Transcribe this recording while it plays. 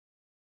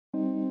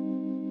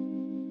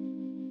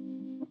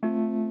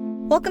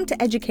Welcome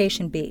to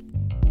Education Beat.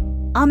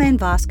 I'm Ann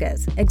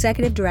Vasquez,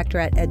 Executive Director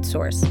at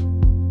EdSource.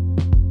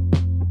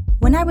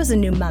 When I was a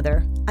new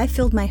mother, I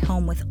filled my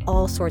home with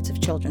all sorts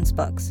of children's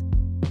books.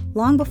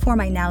 Long before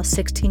my now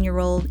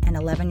 16-year-old and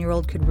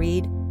 11-year-old could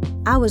read,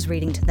 I was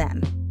reading to them,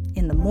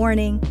 in the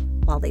morning,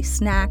 while they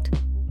snacked,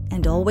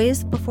 and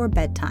always before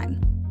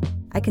bedtime.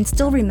 I can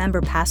still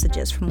remember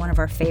passages from one of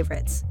our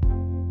favorites.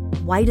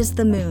 White as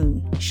the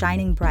moon,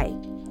 shining bright,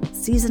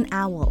 sees an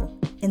owl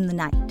in the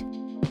night.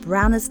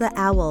 Brown as the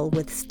owl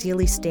with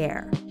steely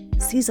stare,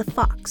 sees a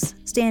fox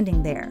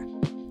standing there.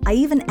 I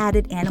even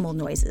added animal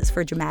noises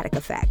for dramatic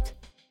effect.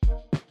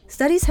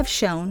 Studies have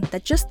shown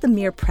that just the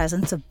mere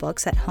presence of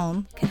books at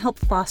home can help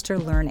foster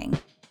learning.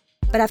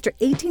 But after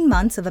 18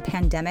 months of a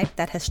pandemic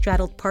that has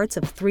straddled parts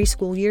of 3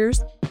 school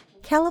years,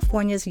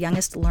 California's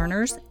youngest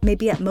learners may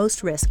be at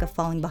most risk of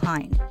falling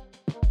behind.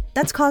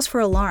 That's cause for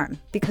alarm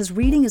because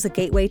reading is a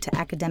gateway to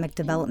academic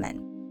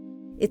development.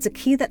 It's a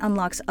key that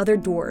unlocks other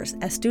doors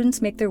as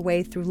students make their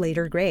way through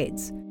later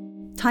grades.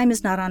 Time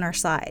is not on our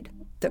side.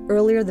 The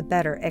earlier the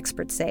better,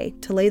 experts say,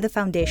 to lay the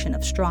foundation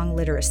of strong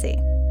literacy.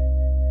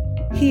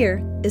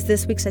 Here is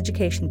this week's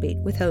Education Beat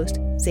with host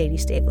Zadie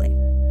Stavely.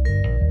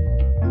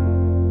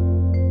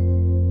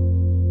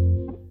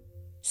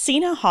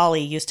 Sina Hawley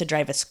used to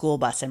drive a school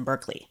bus in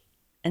Berkeley,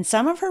 and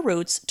some of her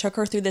routes took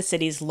her through the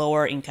city's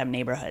lower-income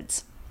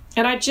neighborhoods.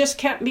 And I just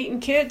kept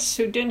meeting kids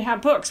who didn't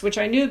have books, which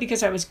I knew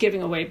because I was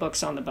giving away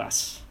books on the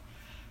bus,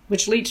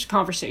 which leads to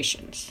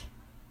conversations.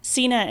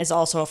 Sina is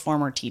also a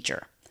former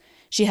teacher.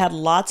 She had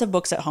lots of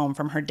books at home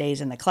from her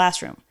days in the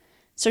classroom,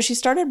 so she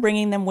started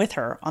bringing them with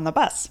her on the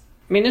bus.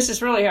 I mean, this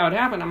is really how it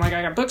happened. I'm like,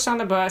 I got books on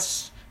the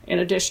bus in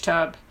a dish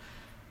tub.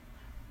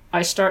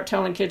 I start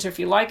telling kids, if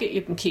you like it,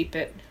 you can keep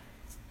it.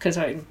 Because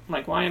I'm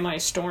like, why am I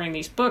storing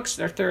these books?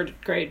 They're 3rd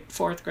grade,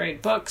 4th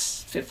grade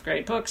books, 5th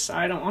grade books.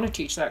 I don't want to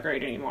teach that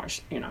grade anymore,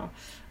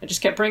 I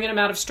just kept bringing them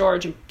out of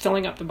storage and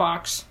filling up the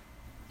box.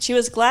 She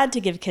was glad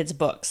to give kids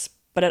books,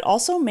 but it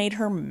also made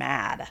her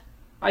mad.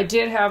 I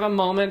did have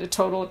a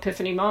total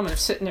epiphany moment of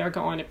sitting there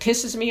going, it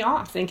pisses me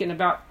off, thinking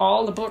about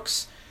all the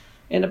books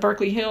in the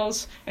Berkeley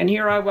Hills. And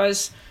here I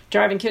was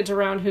driving kids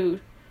around who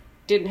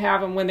didn't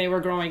have them when they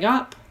were growing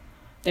up.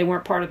 They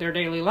weren't part of their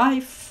daily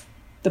life.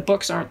 The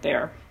books aren't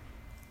there.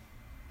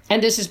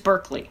 And this is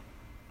Berkeley,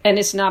 and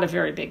it's not a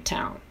very big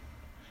town.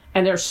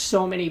 And there's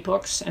so many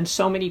books and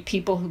so many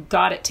people who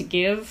got it to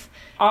give.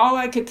 All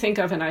I could think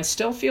of, and I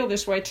still feel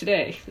this way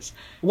today, is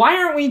why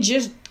aren't we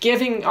just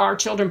giving our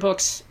children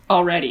books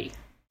already?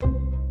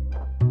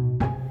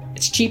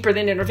 It's cheaper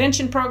than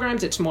intervention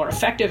programs, it's more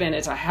effective, and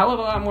it's a hell of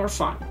a lot more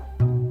fun.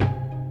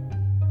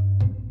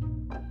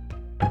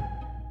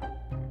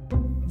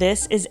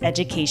 This is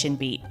Education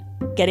Beat,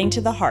 getting to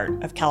the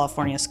heart of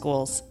California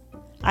schools.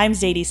 I'm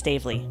Zadie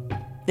Stavely.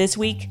 This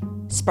week,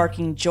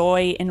 sparking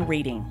joy in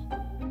reading.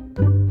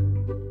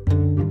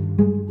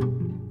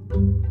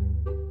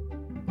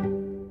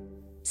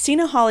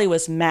 Sina Hawley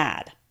was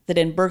mad that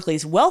in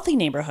Berkeley's wealthy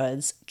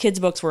neighborhoods, kids'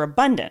 books were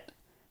abundant,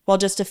 while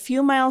just a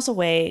few miles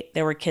away,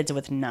 there were kids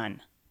with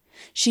none.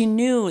 She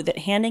knew that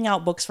handing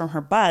out books from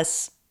her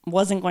bus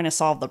wasn't going to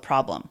solve the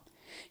problem.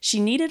 She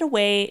needed a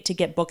way to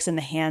get books in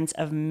the hands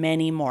of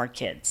many more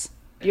kids.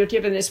 You're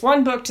giving this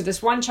one book to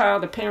this one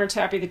child, the parents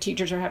happy, the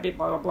teachers are happy,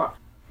 blah, blah, blah.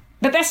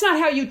 But that's not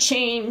how you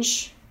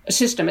change a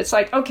system. It's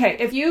like, okay,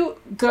 if you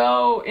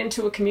go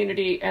into a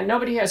community and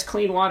nobody has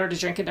clean water to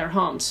drink in their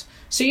homes,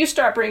 so you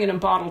start bringing them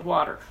bottled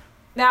water.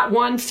 That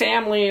one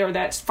family or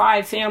that's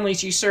 5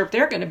 families you serve,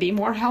 they're going to be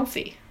more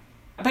healthy.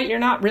 But you're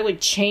not really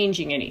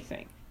changing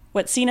anything.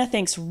 What Sina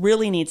thinks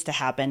really needs to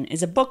happen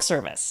is a book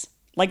service,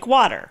 like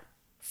water,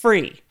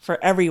 free for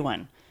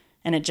everyone,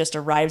 and it just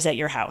arrives at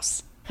your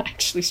house. I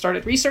actually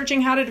started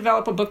researching how to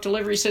develop a book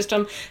delivery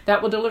system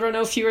that will deliver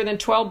no fewer than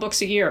 12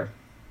 books a year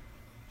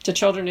to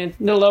children in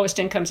the lowest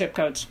income zip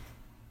codes.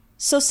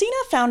 So Sina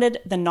founded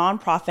the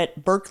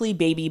nonprofit Berkeley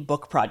Baby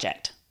Book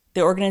Project.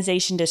 The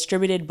organization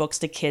distributed books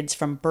to kids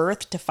from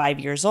birth to 5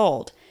 years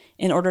old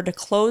in order to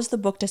close the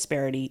book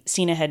disparity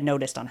Sina had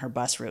noticed on her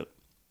bus route.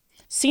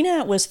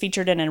 Sina was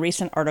featured in a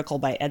recent article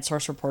by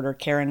EdSource reporter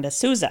Karen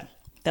D'Souza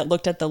that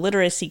looked at the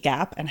literacy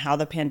gap and how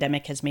the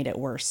pandemic has made it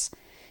worse.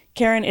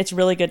 Karen, it's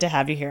really good to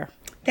have you here.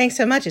 Thanks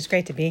so much. It's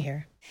great to be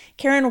here.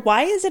 Karen,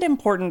 why is it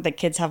important that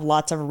kids have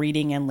lots of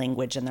reading and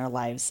language in their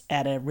lives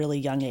at a really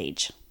young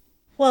age?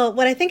 Well,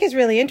 what I think is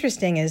really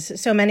interesting is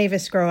so many of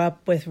us grow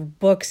up with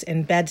books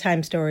and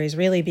bedtime stories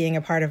really being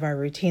a part of our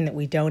routine that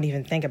we don't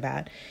even think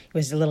about.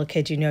 As a little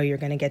kid, you know you're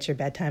going to get your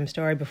bedtime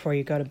story before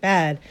you go to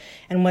bed.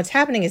 And what's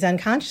happening is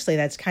unconsciously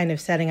that's kind of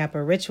setting up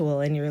a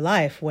ritual in your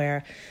life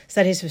where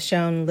studies have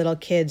shown little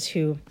kids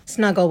who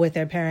snuggle with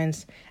their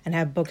parents and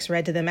have books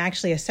read to them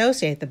actually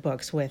associate the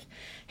books with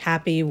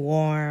happy,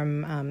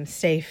 warm,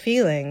 safe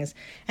feelings.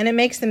 And it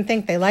makes them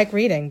think they like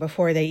reading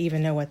before they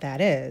even know what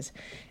that is.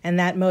 And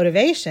that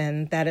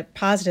motivation, that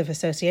positive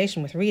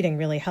association with reading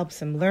really helps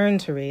them learn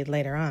to read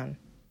later on.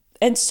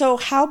 And so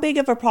how big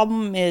of a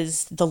problem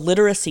is the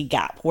literacy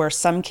gap where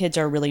some kids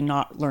are really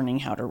not learning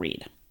how to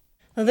read?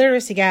 The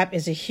literacy gap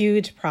is a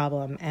huge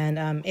problem,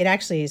 and it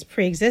actually is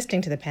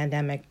pre-existing to the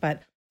pandemic,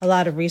 but a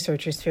lot of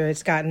researchers fear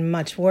it's gotten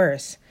much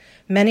worse.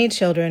 Many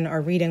children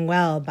are reading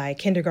well by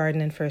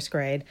kindergarten and first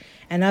grade,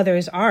 and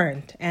others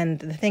aren't. And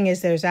the thing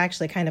is, there's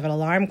actually kind of an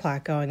alarm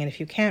clock going, and if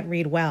you can't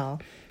read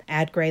well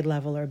at grade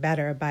level or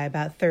better by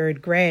about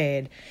third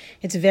grade,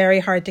 it's very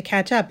hard to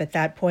catch up. At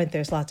that point,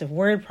 there's lots of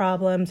word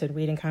problems and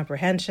reading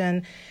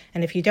comprehension,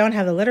 and if you don't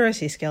have the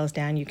literacy skills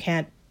down, you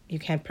can't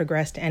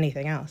progress to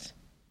anything else.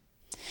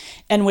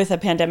 And with a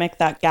pandemic,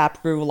 that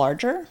gap grew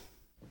larger?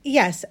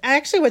 Yes.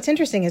 Actually, what's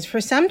interesting is for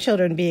some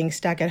children, being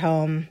stuck at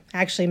home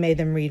actually made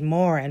them read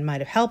more and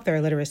might have helped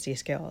their literacy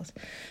skills.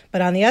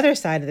 But on the other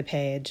side of the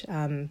page,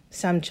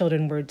 some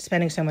children were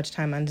spending so much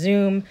time on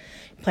Zoom,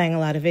 playing a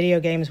lot of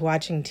video games,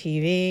 watching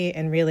TV,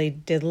 and really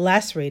did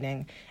less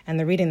reading. And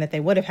the reading that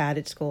they would have had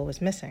at school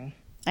was missing.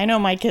 I know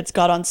my kids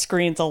got on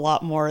screens a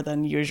lot more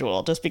than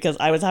usual just because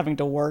I was having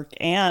to work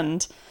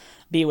and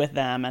be with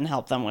them and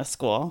help them with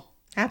school.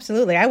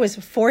 Absolutely. I was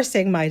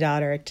forcing my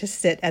daughter to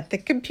sit at the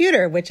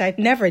computer, which I've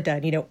never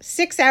done.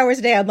 6 hours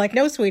a day. I'm like,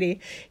 no,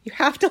 sweetie, you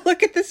have to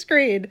look at the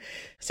screen.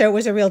 So it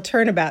was a real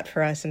turnabout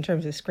for us in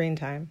terms of screen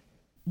time.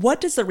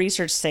 What does the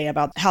research say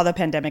about how the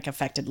pandemic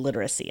affected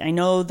literacy? I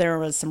know there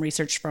was some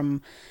research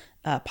from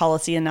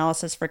Policy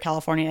Analysis for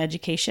California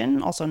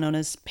Education, also known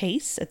as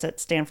PACE. It's at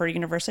Stanford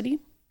University.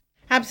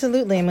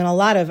 Absolutely. I mean, a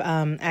lot of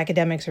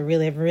academics have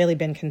really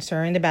been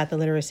concerned about the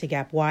literacy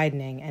gap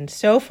widening. And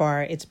so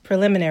far, it's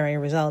preliminary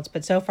results,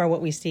 but so far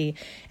what we see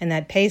in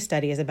that PACE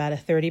study is about a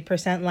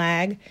 30%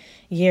 lag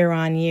year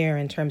on year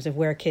in terms of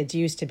where kids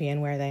used to be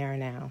and where they are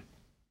now.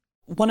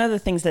 One of the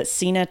things that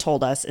Sina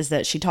told us is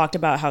that she talked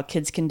about how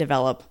kids can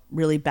develop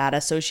really bad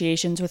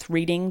associations with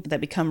reading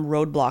that become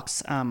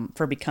roadblocks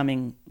for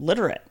becoming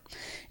literate.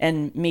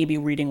 And maybe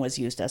reading was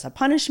used as a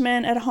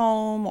punishment at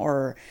home,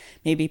 or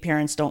maybe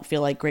parents don't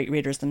feel like great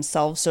readers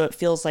themselves, so it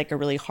feels like a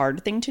really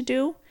hard thing to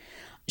do.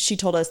 She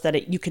told us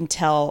that you can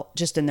tell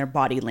just in their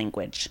body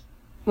language.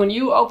 When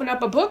you open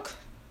up a book,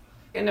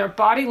 in their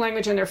body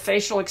language and their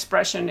facial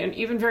expression, and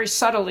even very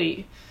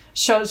subtly,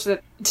 shows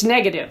that it's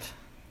negative.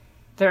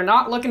 They're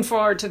not looking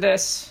forward to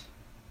this.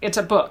 It's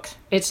a book.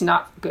 It's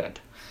not good.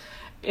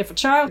 If a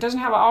child doesn't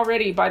have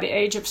already, by the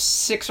age of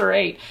 6 or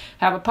 8,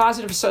 have a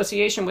positive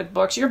association with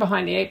books, you're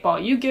behind the 8 ball.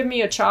 You give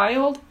me a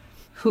child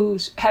who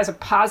has a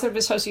positive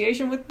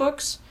association with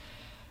books,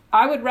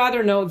 I would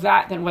rather know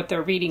that than what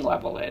their reading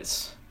level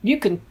is. You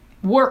can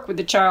work with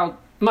the child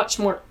much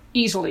more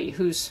easily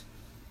who's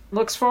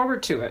looks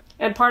forward to it.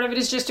 And part of it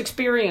is just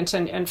experience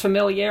and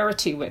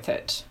familiarity with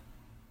it.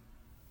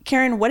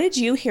 Karen, what did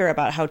you hear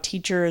about how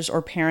teachers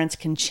or parents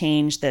can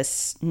change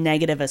this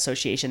negative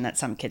association that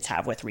some kids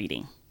have with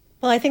reading?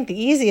 Well, I think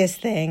the easiest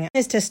thing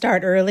is to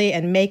start early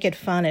and make it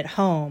fun at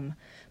home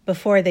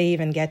before they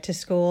even get to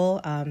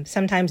school.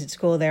 Sometimes at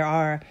school there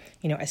are,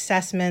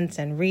 assessments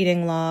and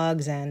reading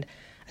logs and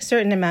a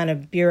certain amount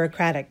of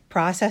bureaucratic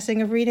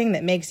processing of reading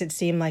that makes it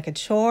seem like a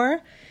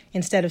chore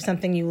instead of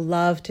something you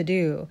love to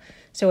do.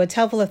 So it's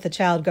helpful if the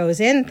child goes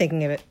in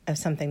thinking of it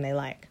as something they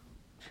like.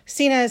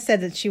 Sina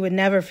said that she would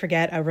never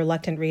forget a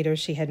reluctant reader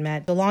she had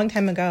met a long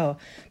time ago,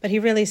 but he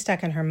really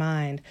stuck in her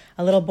mind.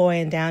 A little boy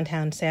in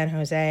downtown San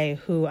Jose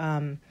who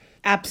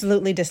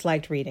absolutely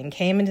disliked reading,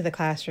 came into the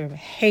classroom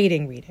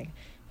hating reading.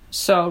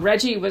 So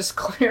Reggie was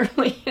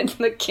clearly in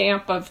the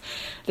camp of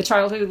the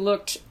child who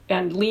looked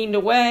and leaned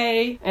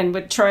away and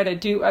would try to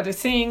do other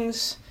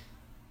things.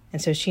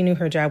 And so she knew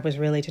her job was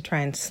really to try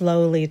and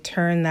slowly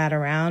turn that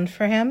around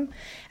for him.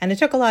 And it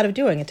took a lot of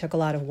doing. It took a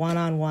lot of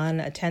one-on-one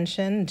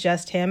attention,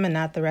 just him and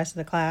not the rest of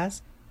the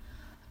class.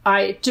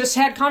 I just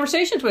had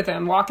conversations with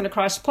him, walking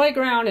across the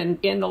playground and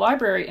in the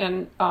library,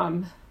 and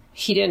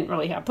he didn't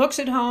really have books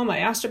at home. I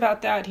asked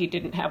about that. He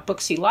didn't have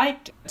books he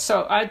liked.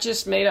 So I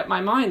just made up my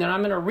mind that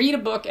I'm going to read a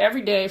book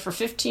every day for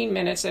 15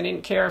 minutes. I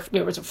didn't care if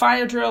it was a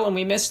fire drill and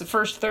we missed the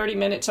first 30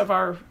 minutes of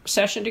our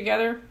session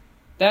together.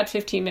 That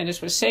 15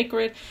 minutes was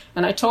sacred.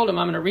 And I told him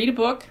I'm going to read a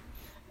book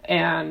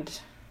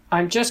and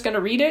I'm just going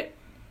to read it.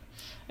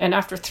 And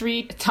after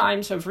 3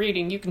 times of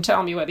reading, you can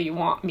tell me whether you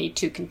want me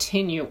to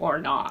continue or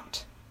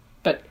not.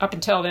 But up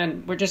until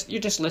then,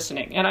 you're just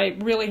listening. And I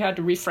really had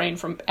to refrain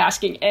from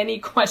asking any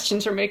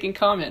questions or making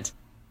comments.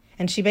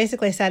 And she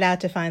basically set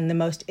out to find the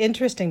most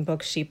interesting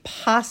books she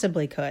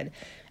possibly could.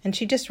 And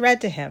she just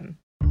read to him.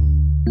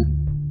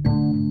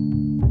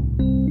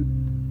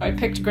 I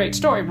picked a great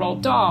story,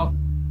 Roald Dahl.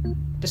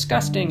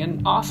 Disgusting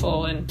and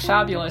awful and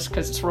fabulous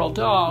because it's Roald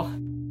Dahl.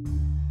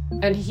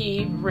 And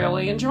he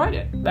really enjoyed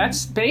it.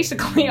 That's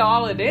basically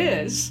all it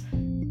is.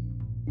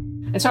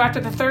 And so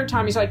after the 3rd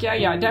time, he's like,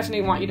 yeah, I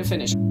definitely want you to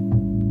finish.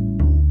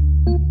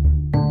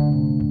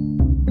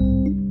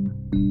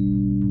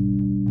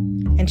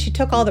 And she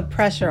took all the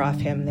pressure off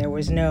him. There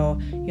was no,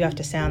 you have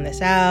to sound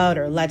this out,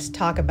 or let's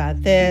talk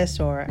about this,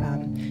 or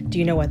do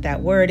you know what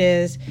that word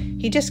is?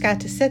 He just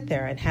got to sit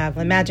there and have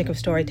the magic of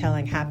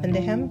storytelling happen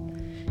to him.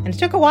 And it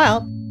took a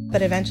while,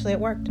 but eventually it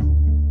worked.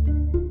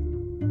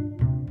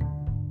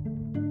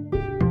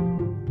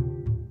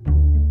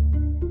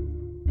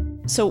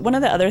 So one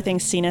of the other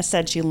things Sina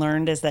said she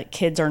learned is that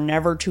kids are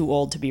never too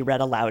old to be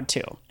read aloud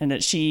to, and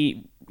that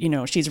she's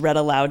read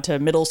aloud to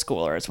middle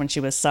schoolers when she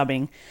was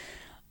subbing.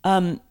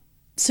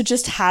 So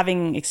just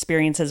having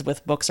experiences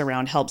with books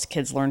around helps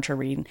kids learn to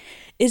read.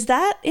 Is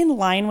that in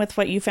line with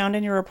what you found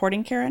in your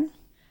reporting, Karen?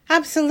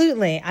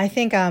 Absolutely. I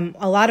think a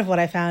lot of what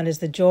I found is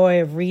the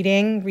joy of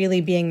reading really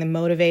being the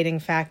motivating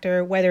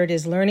factor, whether it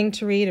is learning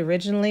to read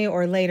originally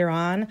or later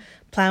on,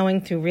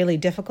 plowing through really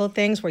difficult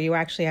things where you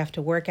actually have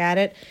to work at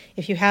it.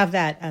 If you have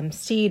that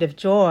seed of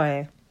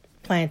joy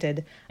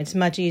planted, it's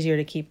much easier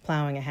to keep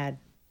plowing ahead.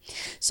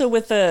 So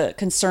with the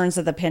concerns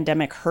that the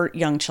pandemic hurt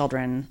young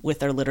children with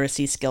their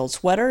literacy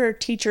skills, what are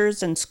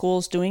teachers and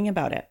schools doing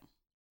about it?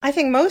 I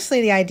think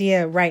mostly the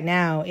idea right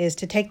now is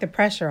to take the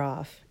pressure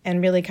off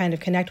and really kind of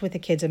connect with the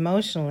kids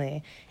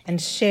emotionally and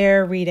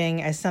share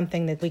reading as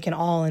something that we can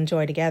all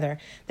enjoy together.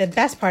 The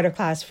best part of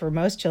class for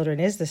most children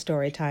is the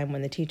story time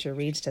when the teacher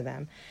reads to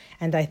them.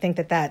 And I think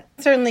that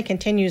certainly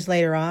continues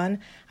later on.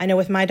 I know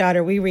with my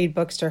daughter, we read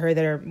books to her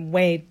that are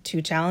way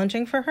too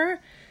challenging for her.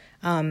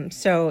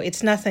 So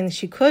it's nothing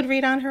she could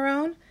read on her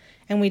own,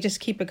 and we just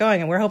keep it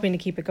going. And we're hoping to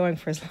keep it going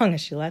for as long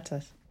as she lets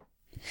us.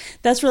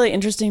 That's really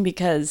interesting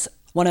because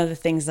one of the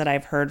things that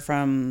I've heard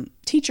from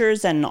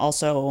teachers and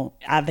also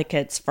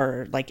advocates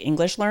for like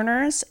English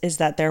learners is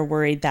that they're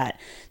worried that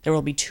there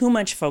will be too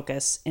much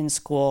focus in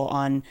school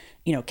on,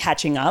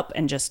 catching up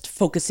and just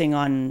focusing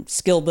on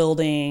skill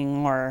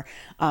building or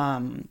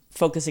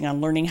focusing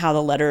on learning how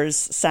the letters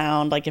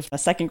sound. Like if a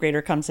second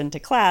grader comes into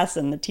class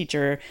and the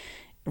teacher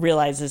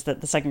realizes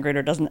that the second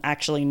grader doesn't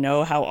actually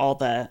know how all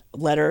the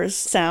letters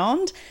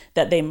sound,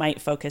 that they might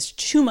focus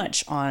too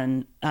much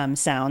on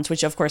sounds,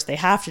 which of course they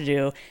have to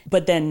do,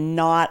 but then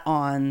not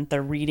on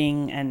the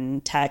reading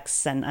and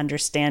texts and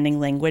understanding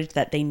language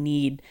that they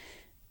need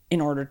in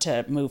order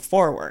to move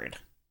forward.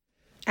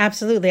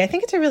 Absolutely. I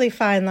think it's a really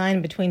fine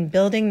line between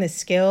building the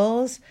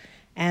skills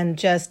and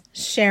just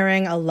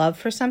sharing a love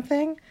for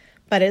something.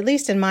 But at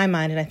least in my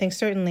mind, and I think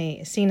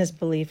certainly Sina's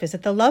belief, is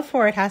that the love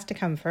for it has to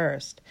come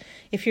first.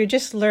 If you're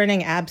just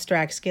learning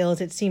abstract skills,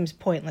 it seems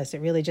pointless.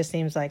 It really just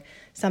seems like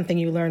something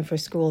you learn for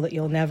school that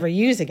you'll never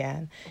use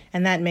again.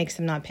 And that makes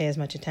them not pay as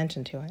much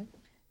attention to it.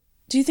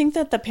 Do you think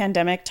that the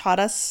pandemic taught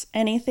us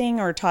anything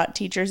or taught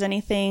teachers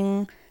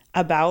anything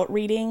about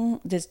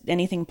reading? Does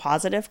anything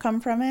positive come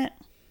from it?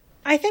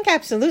 I think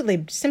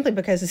absolutely, simply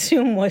because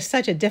Zoom was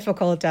such a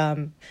difficult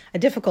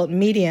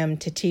medium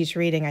to teach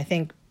reading. I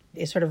think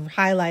it sort of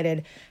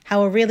highlighted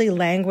how a really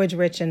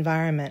language-rich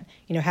environment,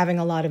 having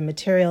a lot of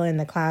material in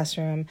the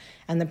classroom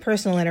and the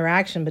personal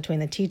interaction between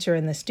the teacher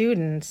and the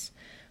students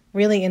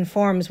really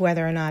informs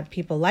whether or not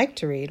people like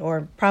to read,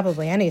 or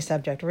probably any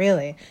subject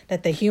really,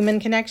 that the human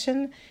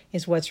connection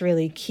is what's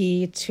really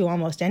key to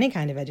almost any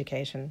kind of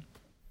education.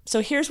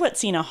 So here's what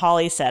Sina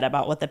Hawley said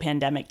about what the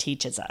pandemic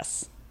teaches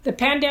us. The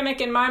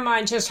pandemic, in my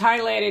mind, just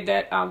highlighted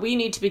that we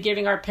need to be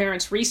giving our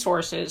parents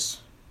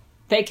resources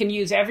they can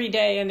use every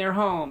day in their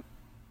home.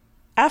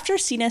 After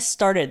Sina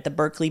started the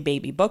Berkeley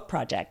Baby Book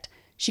Project,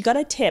 she got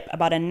a tip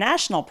about a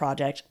national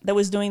project that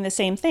was doing the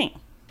same thing.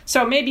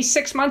 So maybe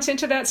 6 months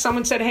into that,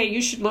 someone said, hey,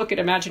 you should look at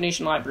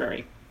Imagination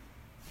Library.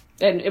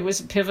 And it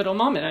was a pivotal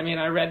moment. I mean,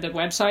 I read the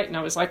website and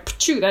I was like,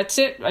 pachoo, that's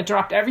it. I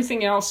dropped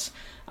everything else.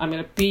 I'm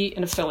going to be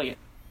an affiliate.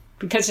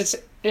 Because it's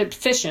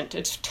efficient.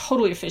 It's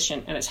totally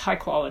efficient and it's high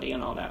quality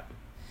and all that.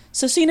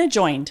 So Sina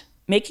joined,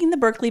 making the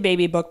Berkeley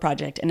Baby Book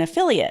Project an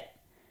affiliate.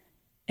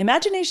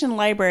 Imagination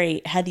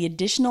Library had the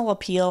additional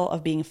appeal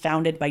of being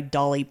founded by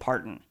Dolly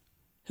Parton,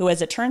 who,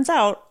 as it turns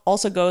out,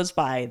 also goes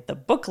by the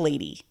Book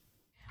Lady.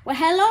 Well,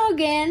 hello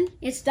again.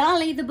 It's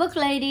Dolly, the Book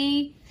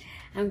Lady.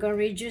 I'm going to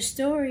read you a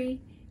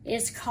story.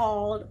 It's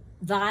called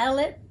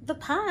Violet the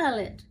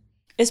Pilot.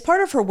 As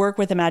part of her work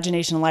with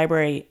Imagination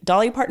Library,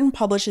 Dolly Parton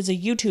publishes a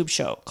YouTube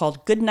show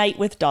called Good Night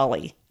with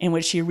Dolly, in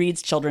which she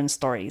reads children's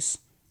stories.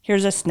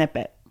 Here's a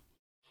snippet.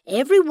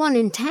 Everyone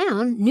in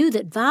town knew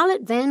that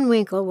Violet Van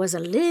Winkle was a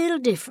little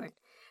different.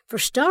 For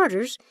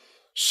starters,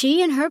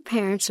 she and her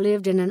parents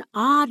lived in an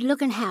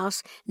odd-looking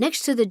house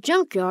next to the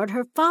junkyard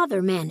her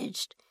father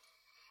managed.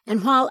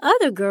 And while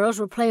other girls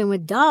were playing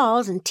with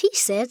dolls and tea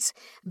sets,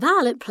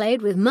 Violet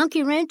played with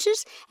monkey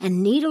wrenches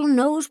and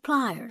needle-nose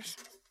pliers.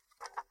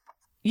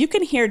 You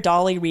can hear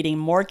Dolly reading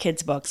more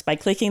kids' books by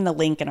clicking the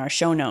link in our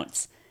show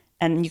notes.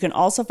 And you can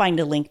also find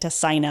a link to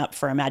sign up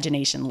for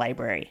Imagination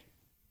Library.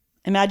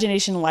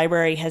 Imagination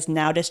Library has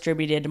now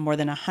distributed more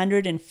than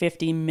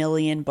 150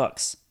 million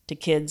books to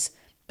kids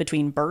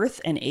between birth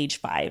and age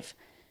 5,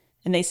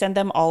 and they send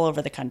them all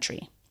over the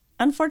country.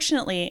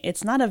 Unfortunately,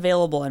 it's not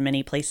available in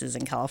many places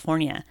in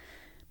California,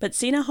 but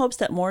Sina hopes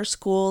that more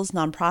schools,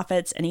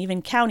 nonprofits, and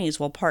even counties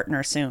will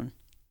partner soon.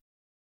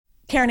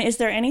 Karen, is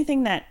there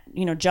anything that,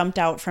 jumped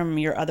out from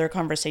your other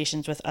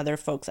conversations with other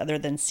folks other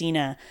than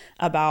Sina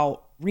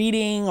about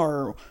reading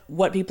or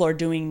what people are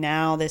doing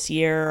now this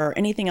year or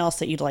anything else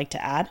that you'd like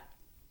to add?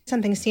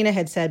 Something Sina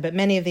had said, but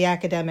many of the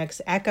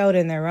academics echoed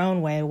in their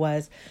own way,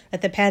 was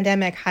that the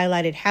pandemic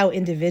highlighted how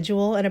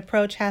individual an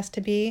approach has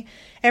to be.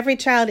 Every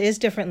child is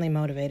differently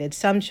motivated.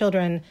 Some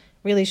children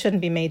really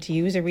shouldn't be made to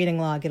use a reading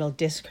log. It'll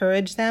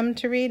discourage them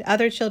to read.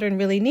 Other children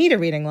really need a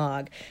reading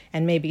log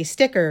and maybe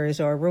stickers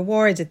or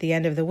rewards at the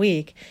end of the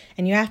week.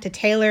 And you have to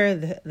tailor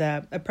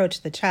the approach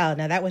to the child.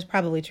 Now, that was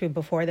probably true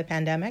before the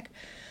pandemic,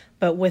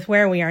 but with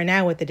where we are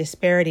now with the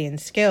disparity in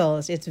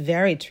skills, it's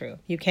very true.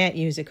 You can't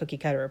use a cookie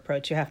cutter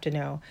approach. You have to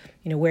know,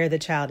 where the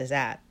child is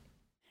at.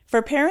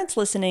 For parents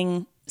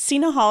listening,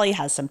 Sina Hawley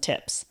has some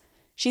tips.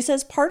 She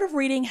says part of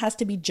reading has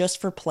to be just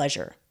for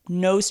pleasure,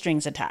 no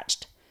strings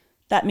attached.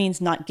 That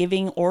means not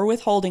giving or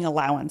withholding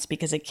allowance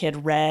because a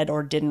kid read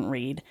or didn't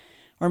read,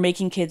 or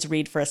making kids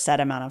read for a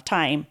set amount of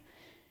time.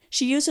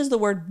 She uses the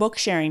word book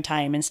sharing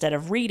time instead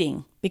of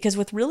reading, because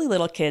with really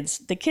little kids,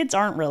 the kids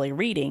aren't really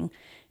reading.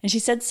 And she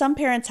said some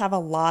parents have a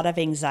lot of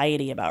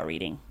anxiety about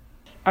reading.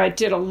 I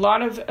did a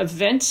lot of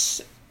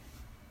events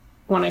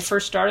when I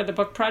first started the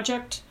book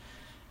project,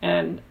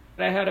 and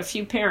I had a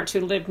few parents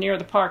who lived near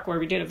the park where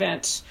we did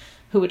events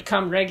who would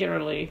come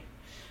regularly.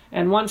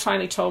 And one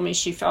finally told me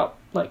she felt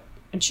like,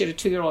 and she had a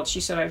 2-year-old, she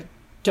said, I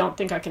don't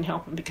think I can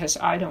help him because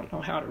I don't know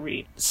how to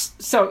read.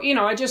 So,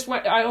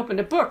 I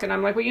opened a book and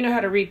I'm like, well, you know how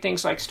to read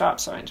things like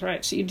stop signs,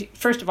 right? So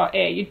first of all,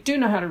 you do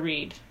know how to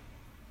read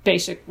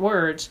basic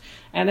words,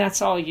 and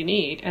that's all you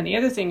need. And the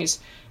other thing is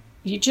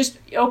you just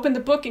open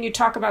the book and you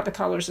talk about the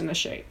colors and the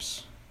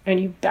shapes and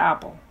you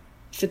babble.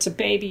 If it's a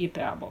baby, you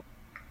babble.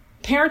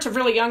 Parents of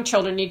really young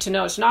children need to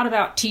know it's not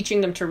about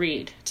teaching them to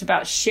read. It's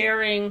about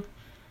sharing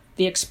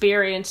the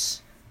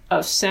experience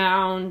of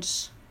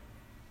sounds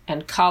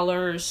and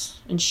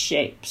colors and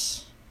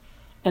shapes.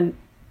 And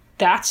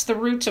that's the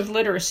roots of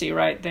literacy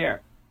right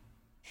there.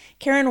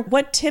 Karen,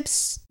 what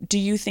tips do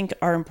you think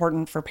are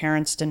important for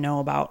parents to know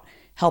about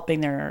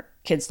helping their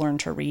kids learn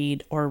to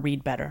read or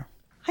read better?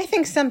 I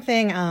think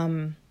something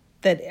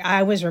that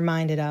I was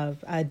reminded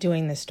of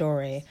doing the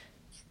story.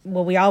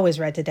 Well, we always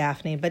read to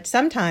Daphne, but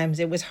sometimes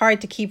it was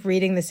hard to keep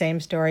reading the same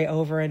story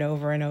over and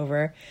over and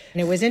over.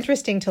 And it was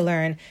interesting to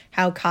learn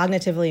how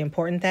cognitively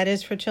important that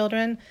is for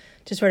children,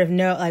 to sort of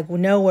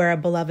know where a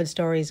beloved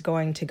story is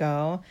going to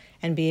go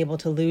and be able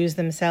to lose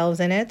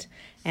themselves in it.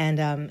 And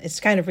it's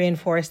kind of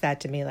reinforced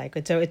that to me. Like,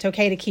 it's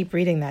okay to keep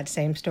reading that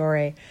same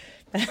story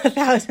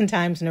 1,000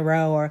 times in a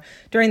row. Or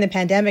during the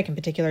pandemic in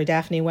particular,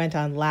 Daphne went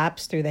on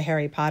laps through the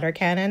Harry Potter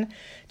canon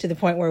to the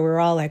point where we were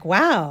all like,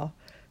 wow,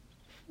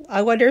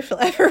 I wonder if he'll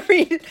ever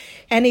read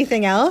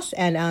anything else.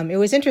 And it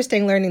was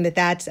interesting learning that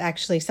that's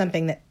actually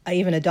something that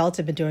even adults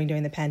have been doing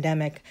during the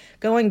pandemic,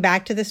 going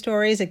back to the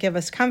stories that give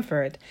us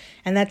comfort.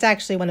 And that's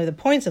actually one of the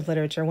points of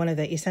literature, one of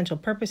the essential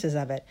purposes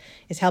of it,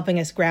 is helping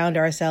us ground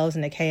ourselves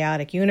in a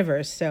chaotic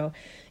universe. So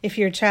if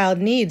your child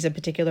needs a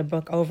particular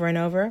book over and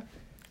over,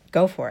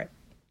 go for it.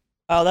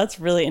 Oh, that's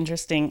really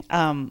interesting.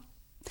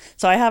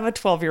 So I have a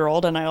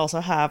 12-year-old and I also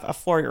have a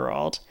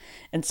 4-year-old.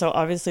 And so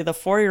obviously the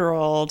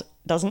 4-year-old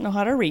doesn't know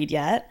how to read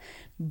yet,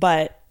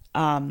 but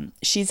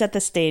she's at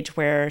the stage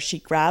where she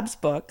grabs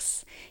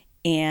books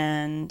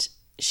and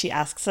she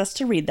asks us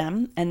to read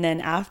them. And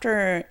then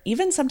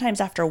sometimes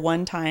after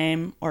 1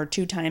 time or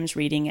 2 times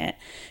reading it,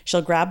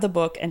 she'll grab the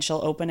book and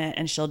she'll open it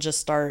and she'll just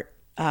start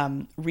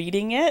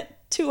reading it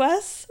to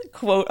us,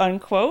 quote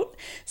unquote.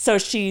 So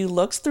she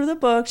looks through the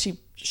book,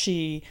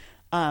 she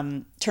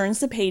turns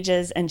the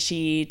pages and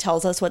she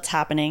tells us what's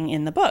happening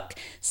in the book.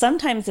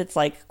 Sometimes it's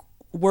like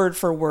word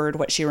for word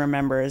what she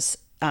remembers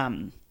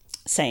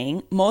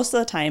saying. Most of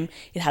the time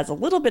it has a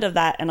little bit of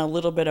that and a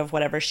little bit of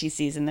whatever she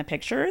sees in the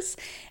pictures.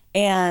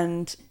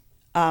 And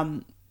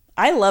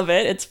I love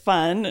it. It's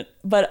fun.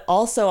 But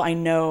also I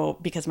know,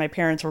 because my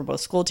parents were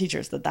both school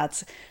teachers, that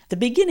that's the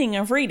beginning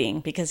of reading,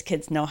 because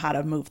kids know how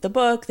to move the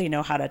book. They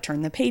know how to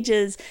turn the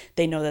pages.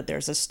 They know that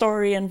there's a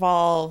story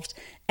involved.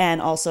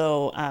 And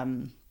also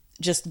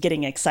just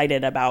getting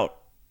excited about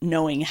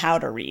knowing how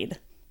to read.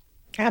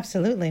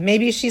 Absolutely.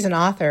 Maybe she's an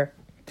author.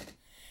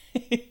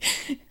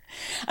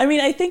 I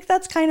mean, I think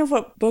that's kind of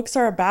what books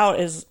are about,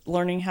 is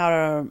learning how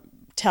to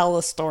tell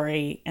a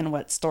story and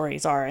what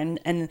stories are.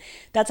 And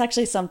that's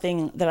actually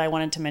something that I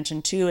wanted to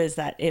mention too, is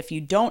that if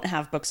you don't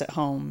have books at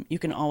home, you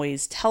can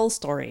always tell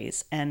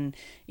stories and,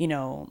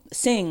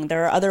 sing.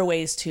 There are other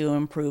ways to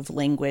improve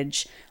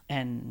language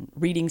and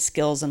reading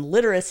skills and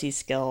literacy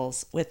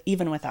skills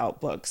even without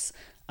books.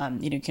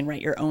 You can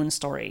write your own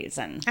stories.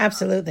 And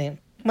absolutely.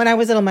 When I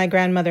was little, my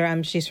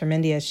grandmother, she's from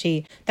India,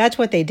 that's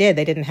what they did.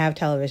 They didn't have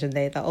television.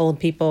 The old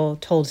people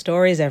told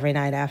stories every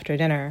night after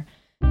dinner.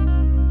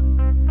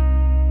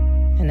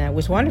 And it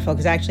was wonderful,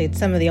 because actually it's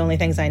some of the only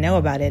things I know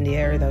about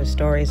India are those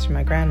stories from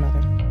my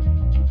grandmother.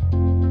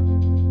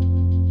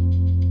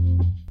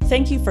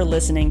 Thank you for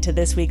listening to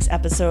this week's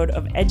episode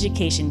of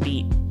Education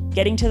Beat,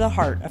 Getting to the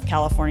Heart of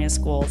California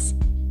Schools,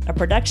 a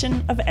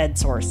production of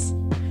EdSource.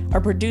 Our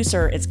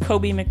producer is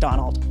Kobe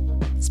McDonald.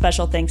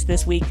 Special thanks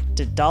this week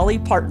to Dolly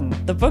Parton,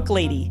 the book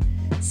lady,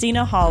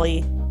 Sina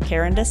Hawley,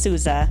 Karen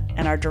D'Souza,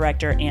 and our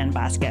director, Ann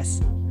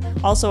Vasquez.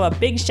 Also, a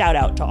big shout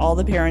out to all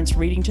the parents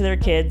reading to their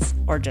kids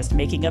or just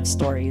making up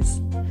stories.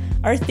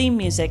 Our theme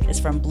music is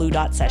from Blue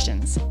Dot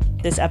Sessions.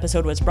 This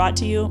episode was brought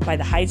to you by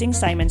the Heising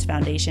Simons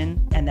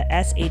Foundation and the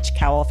S.H.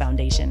 Cowell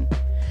Foundation.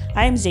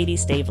 I am Zadie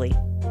Stavely.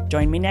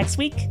 Join me next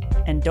week,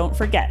 and don't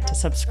forget to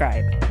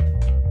subscribe.